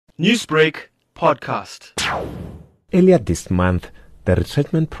Newsbreak podcast. Earlier this month, the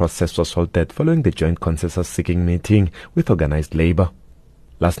retrenchment process was halted following the joint consensus-seeking meeting with organised labour.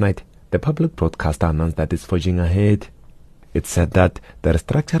 Last night, the public broadcaster announced that it's forging ahead. It said that the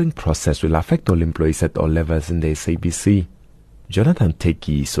restructuring process will affect all employees at all levels in the SABC. Jonathan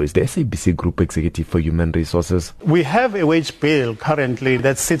Tekiso is the SABC Group Executive for Human Resources. We have a wage bill currently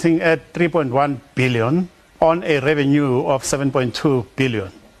that's sitting at 3.1 billion on a revenue of 7.2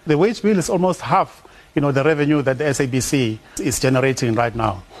 billion. The wage bill is almost half, the revenue that the SABC is generating right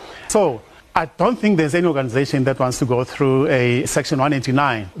now. So I don't think there's any organization that wants to go through a Section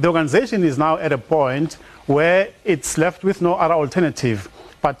 189. The organization is now at a point where it's left with no other alternative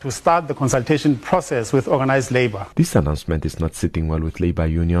but to start the consultation process with organized labor. This announcement is not sitting well with labor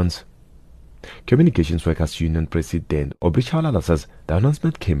unions. Communications Workers Union President Obri Chalala says the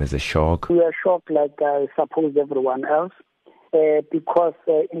announcement came as a shock. We are shocked like I suppose everyone else. Because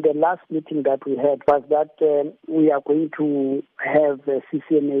in the last meeting that we had was that we are going to have a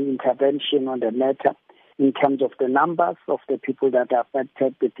CCMA intervention on the matter in terms of the numbers of the people that are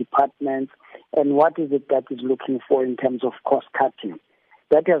affected, the departments, and what is it that is looking for in terms of cost cutting.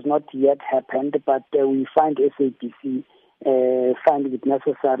 That has not yet happened, but we find SABC find it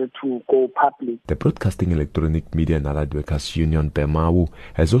necessary to go public. The Broadcasting Electronic Media and Allied Workers Union, BEMAU,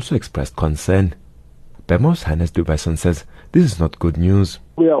 has also expressed concern. BEMAU's Hannes Dubason says this is not good news.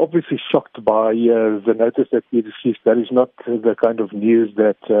 We are obviously shocked by the notice that we received. That is not the kind of news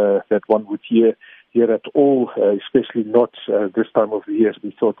that one would hear at all, especially not this time of the year.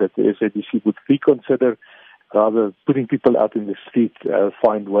 We thought that the SABC would reconsider rather putting people out in the street,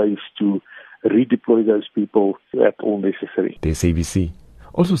 find ways to redeploy those people at all necessary. The SABC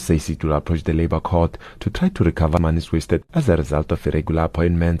also says it will approach the Labour Court to try to recover monies wasted as a result of irregular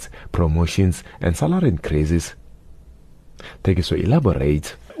appointments, promotions and salary increases. Tekiso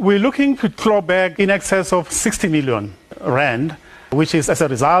elaborates. We're looking to claw back in excess of 60 million rand, which is as a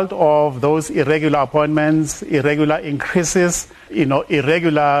result of those irregular appointments, irregular increases,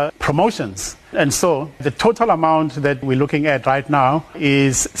 irregular promotions. And so the total amount that we're looking at right now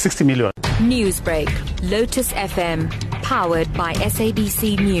is 60 million. Newsbreak, Lotus FM, powered by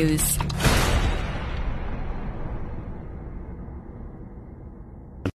SABC News.